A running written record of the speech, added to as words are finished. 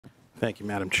Thank you,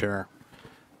 Madam Chair.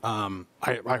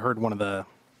 I heard one of the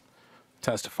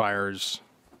testifiers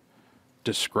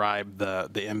describe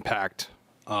the impact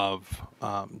of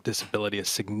disability as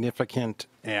significant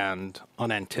and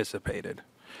unanticipated,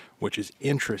 which is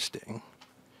interesting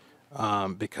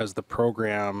because the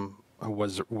program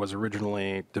was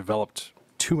originally developed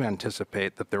to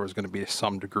anticipate that there was going to be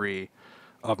some degree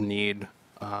of need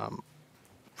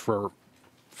for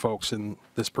folks in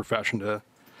this profession to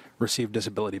receive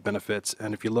disability benefits.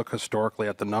 And if you look historically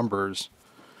at the numbers,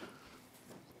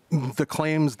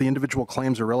 the individual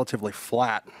claims are relatively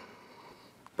flat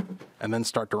and then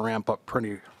start to ramp up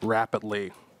pretty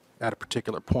rapidly at a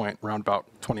particular point around about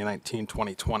 2019,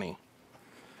 2020.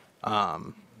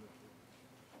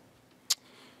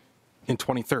 In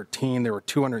 2013, there were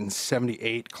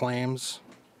 278 claims,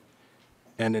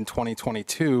 and in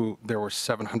 2022, there were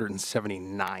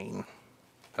 779.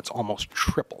 That's almost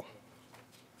triple.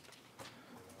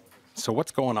 So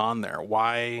what's going on there?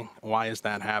 Why is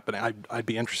that happening? I'd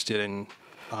be interested in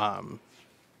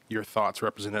your thoughts,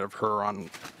 Representative Herr, on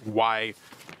why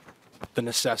the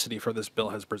necessity for this bill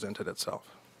has presented itself.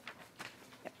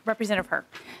 Representative Herr.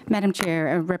 Madam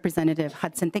Chair, Representative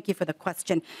Hudson, thank you for the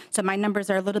question. So my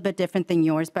numbers are a little bit different than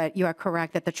yours, but you are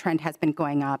correct that the trend has been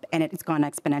going up, and it's gone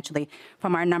exponentially.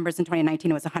 From our numbers in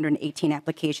 2019, it was 118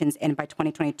 applications, and by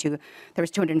 2022, there was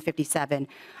 257.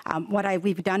 What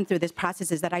we've done through this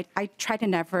process is that I try to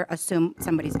never assume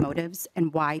somebody's motives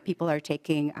and why people are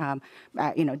taking,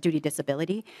 duty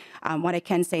disability. What I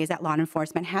can say is that law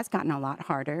enforcement has gotten a lot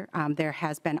harder. There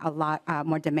has been a lot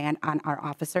more demand on our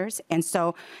officers, and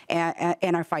so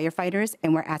and our firefighters,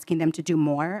 and we're asking them to do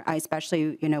more,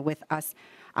 especially with us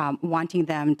wanting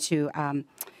them to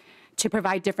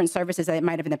provide different services that it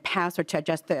might have in the past, or to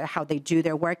adjust how they do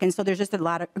their work. And so there's just a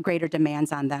lot of greater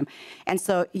demands on them. And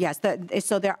so, yes,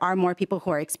 so there are more people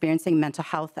who are experiencing mental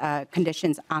health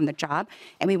conditions on the job,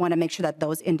 and we want to make sure that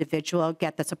those individuals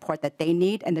get the support that they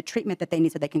need and the treatment that they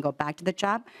need so they can go back to the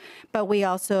job. But we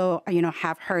also,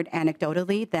 have heard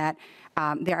anecdotally that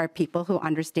there are people who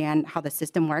understand how the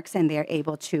system works, and they're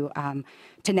able to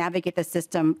navigate the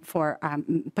system for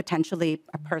potentially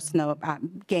personal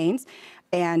gains.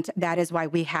 And that is why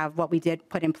we have what we did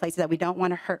put in place, that we don't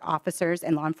want to hurt officers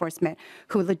and law enforcement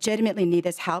who legitimately need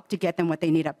this help, to get them what they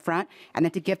need up front, and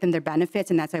then to give them their benefits.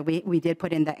 And that's why we did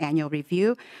put in the annual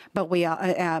review. But we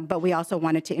also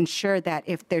wanted to ensure that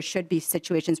if there should be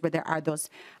situations where there are those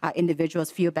individuals,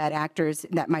 few bad actors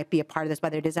that might be a part of this,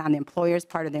 whether it is on the employer's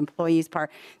part or the employee's part,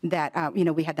 that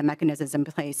we had the mechanisms in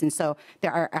place. And so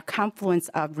there are a confluence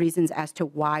of reasons as to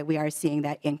why we are seeing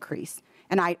that increase.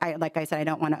 And I like I said, I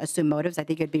don't want to assume motives. I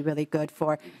think it'd be really good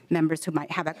for members who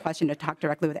might have a question to talk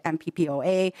directly with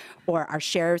MPPOA or our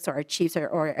sheriffs or our chiefs,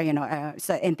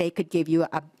 so, and they could give you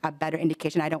a better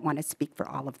indication. I don't want to speak for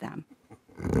all of them.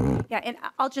 Yeah, and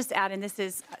I'll just add, and this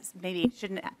is maybe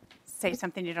shouldn't say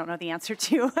something you don't know the answer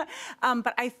to,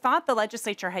 but I thought the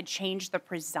legislature had changed the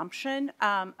presumption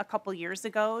a couple years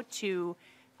ago to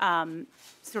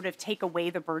sort of take away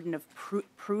the burden of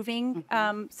proving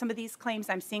some of these claims.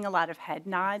 I'm seeing a lot of head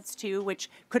nods too,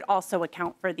 which could also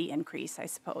account for the increase, I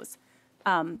suppose.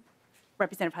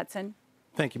 Representative Hudson.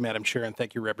 Thank you, Madam Chair, and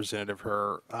thank you, Representative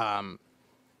Herr.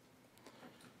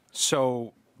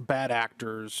 So bad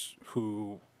actors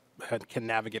who can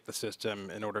navigate the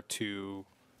system in order to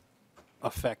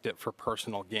affect it for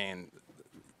personal gain,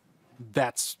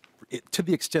 that's to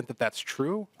the extent that that's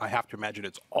true. I have to imagine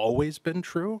it's always been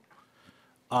true,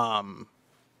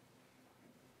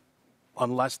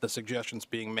 unless the suggestion's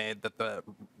being made that the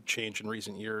change in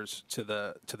recent years to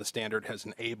the standard has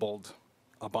enabled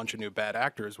a bunch of new bad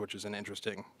actors, which is an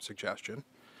interesting suggestion.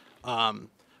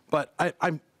 But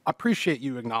I appreciate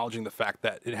you acknowledging the fact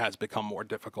that it has become more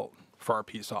difficult for our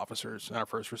peace officers and our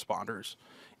first responders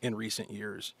in recent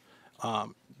years.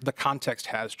 The context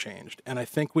has changed, and I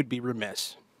think we'd be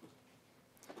remiss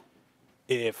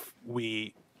if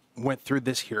we went through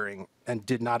this hearing and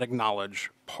did not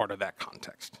acknowledge part of that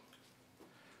context,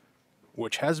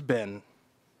 which has been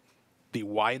the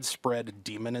widespread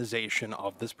demonization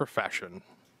of this profession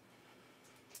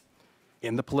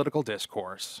in the political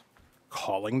discourse,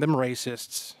 calling them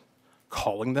racists,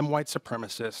 calling them white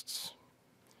supremacists,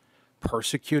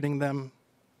 persecuting them.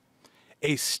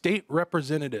 A state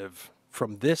representative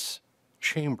from this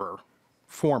chamber,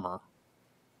 former,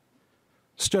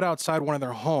 stood outside one of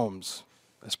their homes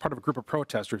as part of a group of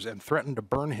protesters and threatened to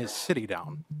burn his city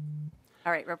down.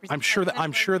 All right, I'm sure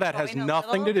that has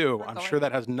nothing to do. I'm sure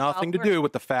that has nothing to do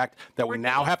with the fact that we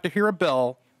now have to hear a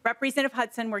bill. Representative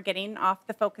Hudson, we're getting off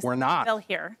the focus of the bill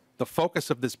here. The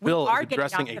focus of this bill is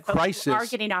addressing a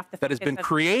crisis that has been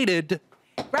created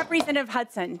Representative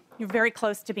Hudson, you're very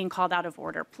close to being called out of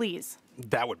order. Please.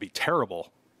 That would be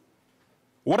terrible.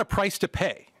 What a price to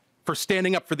pay for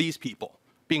standing up for these people,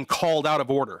 being called out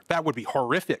of order. That would be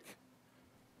horrific.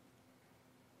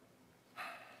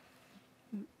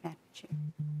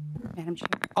 Madam Chair.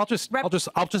 I'll just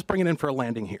bring it in for a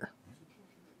landing here.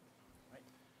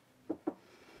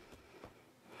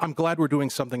 I'm glad we're doing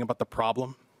something about the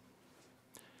problem.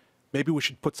 Maybe we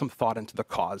should put some thought into the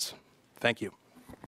cause. Thank you.